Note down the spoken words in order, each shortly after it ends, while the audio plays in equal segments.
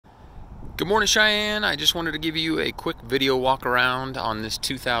Good morning, Cheyenne. I just wanted to give you a quick video walk around on this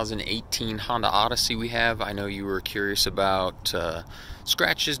 2018 Honda Odyssey we have. I know you were curious about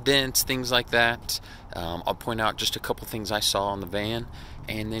scratches, dents, things like that. I'll point out just a couple things I saw on the van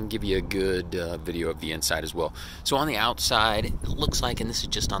and then give you a good video of the inside as well. So on the outside, it looks like, and this is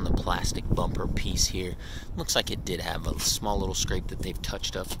just on the plastic bumper piece here, looks like it did have a small little scrape that they've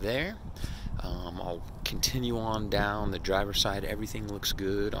touched up there. I'll continue on down the driver's side. Everything looks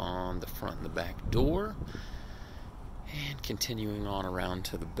good on the front and the back door. And continuing on around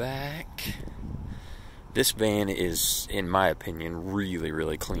to the back. This van is, in my opinion,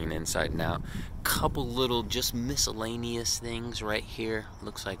 really clean inside and out. Couple little just miscellaneous things right here.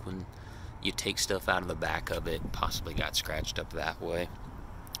 Looks like when you take stuff out of the back of it, possibly got scratched up that way.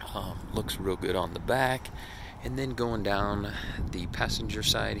 Looks real good on the back. And then going down the passenger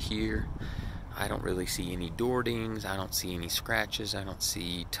side here, I don't really see any door dings, I don't see any scratches, I don't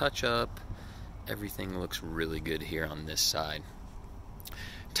see touch-up. Everything looks really good here on this side.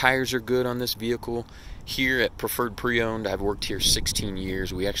 Tires are good on this vehicle. Here at Preferred Pre-Owned, I've worked here 16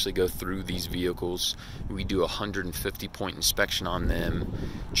 years. We actually go through these vehicles. We do a 150-point inspection on them,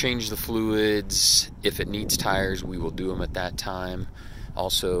 change the fluids. If it needs tires, we will do them at that time.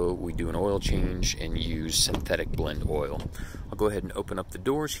 Also, we do an oil change and use synthetic blend oil. I'll go ahead and open up the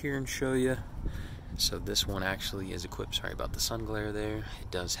doors here and show you. So this one actually is equipped, sorry about the sun glare there. It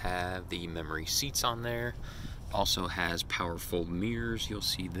does have the memory seats on there. Also has power fold mirrors, you'll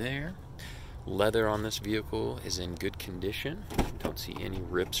see there. Leather on this vehicle is in good condition. Don't see any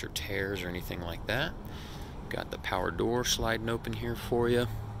rips or tears or anything like that. Got the power door sliding open here for you.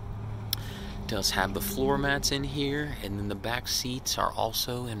 Does have the floor mats in here, and then the back seats are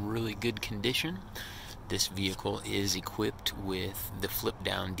also in really good condition. This vehicle is equipped with the flip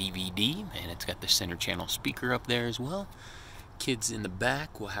down DVD, and it's got the center channel speaker up there as well. Kids in the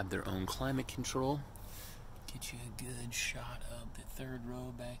back will have their own climate control. Get you a good shot of the third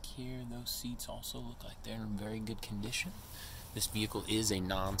row back here. Those seats also look like they're in very good condition. This vehicle is a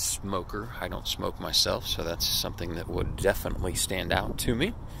non-smoker. I don't smoke myself, so that's something that would definitely stand out to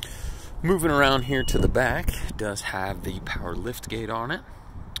me. Moving around here to the back, it does have the power lift gate on it.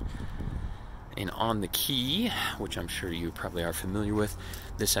 And on the key, which I'm sure you probably are familiar with,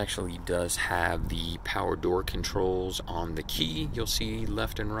 this actually does have the power door controls on the key. You'll see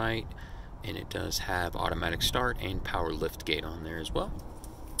left and right, and it does have automatic start and power lift gate on there as well.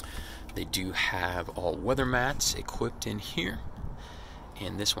 They do have all weather mats equipped in here.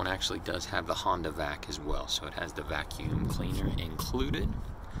 And this one actually does have the Honda vac as well, so it has the vacuum cleaner included.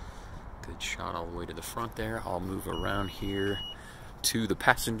 Good shot all the way to the front there. I'll move around here to the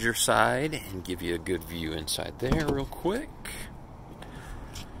passenger side and give you a good view inside there real quick.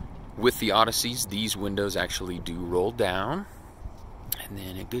 With the Odysseys, these windows actually do roll down. And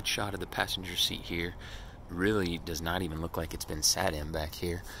then a good shot of the passenger seat here. Really does not even look like it's been sat in back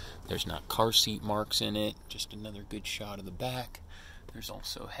here. There's not car seat marks in it. Just another good shot of the back. There's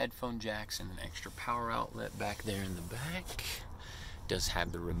also headphone jacks and an extra power outlet back there in the back. Does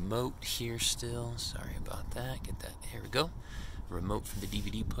have the remote here still. Sorry about that. Get that. Here we go. Remote for the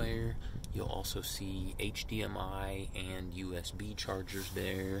DVD player. You'll also see HDMI and USB chargers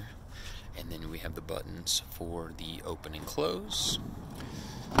there. And then we have the buttons for the open and close.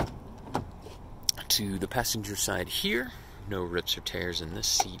 To the passenger side here, no rips or tears in this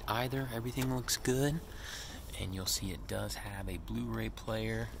seat either. Everything looks good. And you'll see it does have a Blu-ray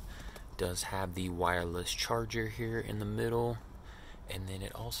player. Does have the wireless charger here in the middle. And then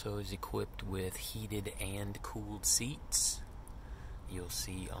it also is equipped with heated and cooled seats. You'll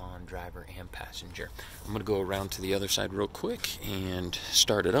see on driver and passenger. I'm going to go around to the other side real quick and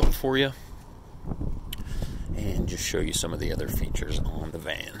start it up for you. And just show you some of the other features on the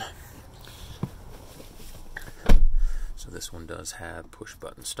van. So this one does have push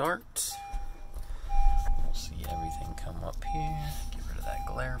button start. We'll see everything come up here. Get rid of that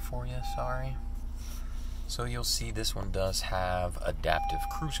glare for you, sorry. So you'll see this one does have adaptive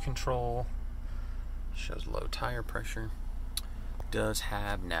cruise control. Shows low tire pressure. Does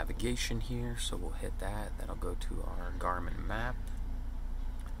have navigation here, so we'll hit that. That'll go to our Garmin map.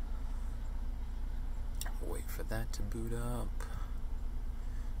 Wait for that to boot up.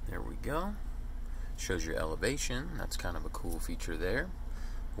 There we go. Shows your elevation. That's kind of a cool feature there.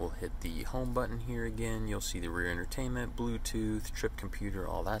 We'll hit the home button here again. You'll see the rear entertainment, Bluetooth, trip computer,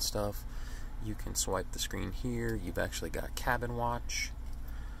 all that stuff. You can swipe the screen here. You've actually got cabin watch.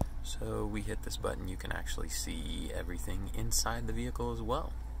 So we hit this button, you can actually see everything inside the vehicle as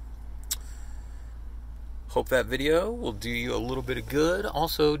well. Hope that video will do you a little bit of good.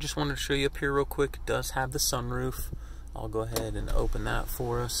 Also, just wanted to show you up here real quick. It does have the sunroof. I'll go ahead and open that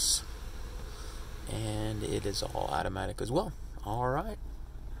for us. and it is all automatic as well. All right.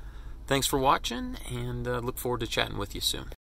 Thanks for watching, and look forward to chatting with you soon.